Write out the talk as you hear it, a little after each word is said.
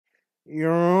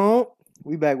Yo,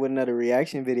 we back with another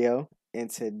reaction video, and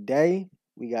today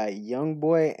we got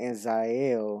YoungBoy and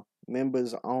ZAYEL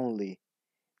members only.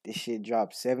 This shit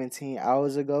dropped 17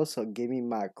 hours ago, so give me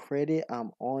my credit.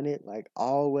 I'm on it like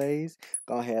always.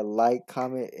 Go ahead, like,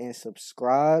 comment, and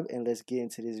subscribe, and let's get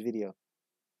into this video.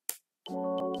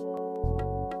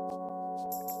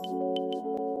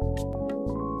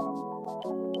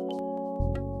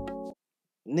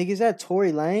 Niggas, that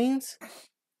Tory Lanez?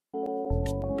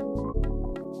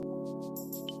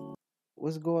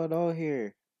 What's going on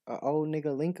here? A old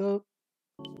nigga link up?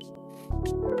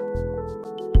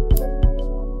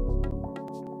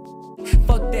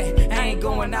 Fuck that, I ain't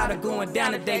going out or going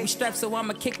down today. We strapped so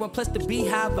I'ma kick one plus the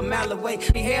beehive a mile away.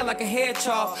 Be hair like a hair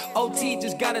chop. OT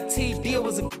just got a T deal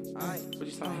was a. Alright, what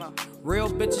you talking about? Real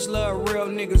bitches love real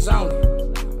niggas only.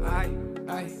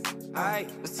 Alright,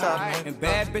 what's up? And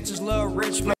bad bitches love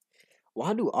rich men.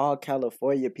 Why do all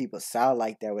California people sound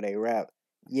like that when they rap?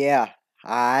 Yeah,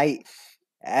 aight,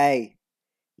 hey,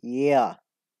 yeah.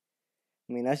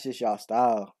 I mean, that's just y'all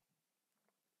style.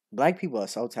 Black people are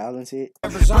so talented.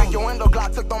 This is how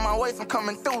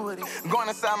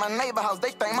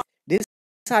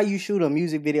you shoot a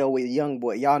music video with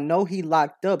YoungBoy. Y'all know he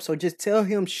locked up, so just tell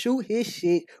him shoot his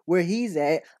shit where he's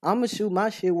at. I'ma shoot my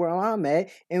shit where I'm at,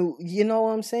 and you know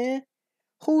what I'm saying?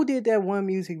 Who did that one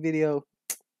music video?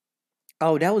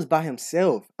 Oh, that was by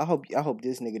himself. I hope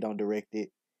this nigga don't direct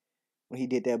it. When he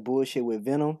did that bullshit with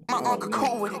Venom.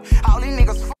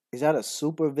 Is that a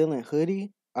super villain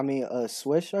hoodie? I mean, a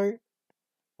sweatshirt?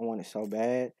 I want it so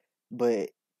bad. But,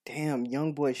 damn,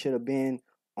 YoungBoy should have been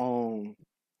on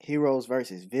Heroes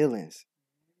versus Villains.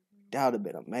 That would have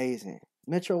been amazing.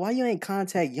 Metro, why you ain't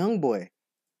contact YoungBoy?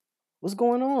 What's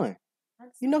going on?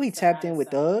 You know he tapped in with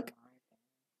Thug.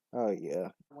 Oh, yeah.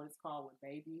 What it's called with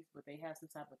babies, but they have some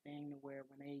type of thing where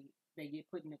when they get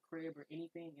put in the crib or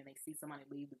anything and they see somebody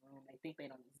leave the room, they think they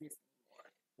don't exist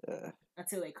anymore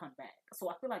until they come back. So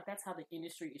I feel like that's how the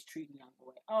industry is treating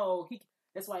YoungBoy. Oh,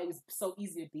 that's why it was so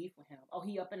easy to beef with him. Oh,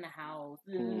 he up in the house.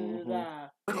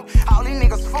 All these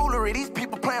niggas foolery. These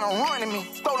people plan on running me.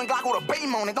 Stolen Glock with a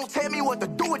beam on it. Don't tell me what to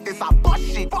do with this. I bust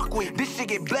shit. Fuck with this shit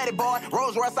get bloody, boy.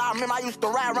 Rolls Royce. I remember I used to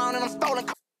ride around in them stolen.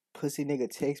 Pussy nigga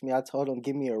text me. I told him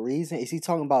give me a reason. Is he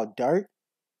talking about Durk?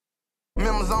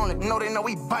 Members on it. No, they know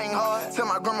we bang hard. Tell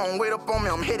my grandma wait up on me.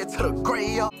 I'm headed to the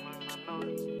graveyard.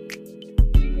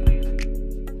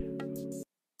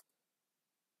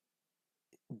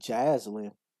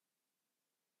 Jaslyn.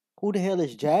 Who the hell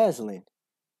is Jaslyn?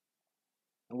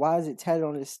 And why is it tatted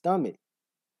on his stomach?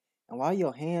 And why are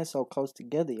your hands so close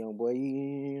together, young boy?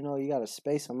 You know you gotta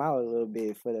space them out a little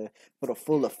bit for the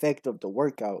full effect of the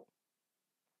workout.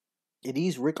 Are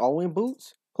these Rick Owen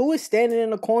boots? Who is standing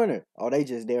in the corner? Oh, they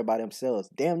just there by themselves.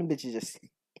 Damn, them bitches just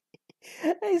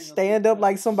they stand up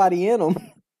like somebody in them.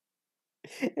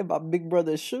 In my big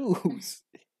brother's shoes.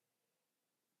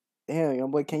 Damn, young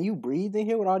boy, can you breathe in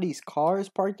here with all these cars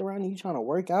parked around you trying to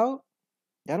work out?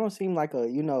 That don't seem like a,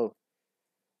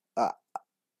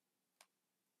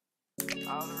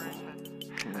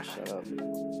 shut up.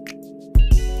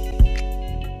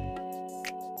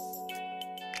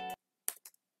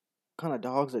 What kind of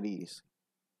dogs are these?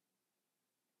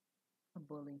 A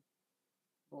bully.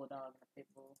 Bulldog and a pit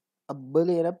bull. A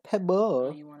bully and a pit bull.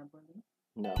 Oh, you want a bully?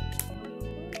 No.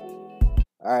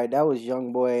 Alright, that was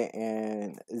YoungBoy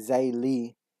and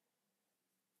ZAYEL.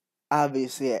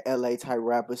 Obviously an LA type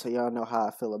rapper, so y'all know how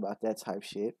I feel about that type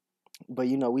shit. But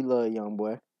you know, we love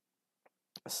YoungBoy.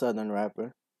 A southern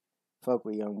rapper. Fuck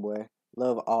with YoungBoy.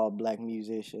 Love all black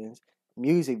musicians.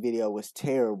 Music video was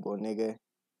terrible, nigga.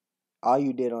 All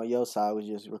you did on your side was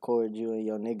just record you and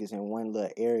your niggas in one little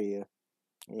area.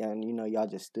 Yeah, and you know, y'all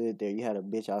just stood there. You had a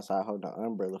bitch outside holding an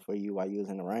umbrella for you while you was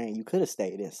in the rain. You could have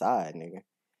stayed inside, nigga.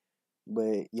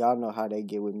 But y'all know how they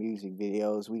get with music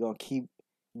videos. We gonna keep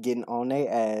getting on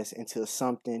their ass until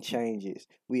something changes.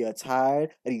 We are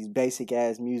tired of these basic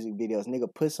ass music videos.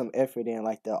 Nigga, put some effort in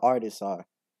like the artists are.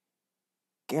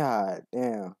 God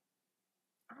damn.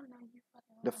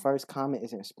 The first comment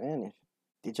is in Spanish.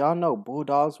 Did y'all know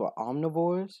bulldogs were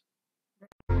omnivores?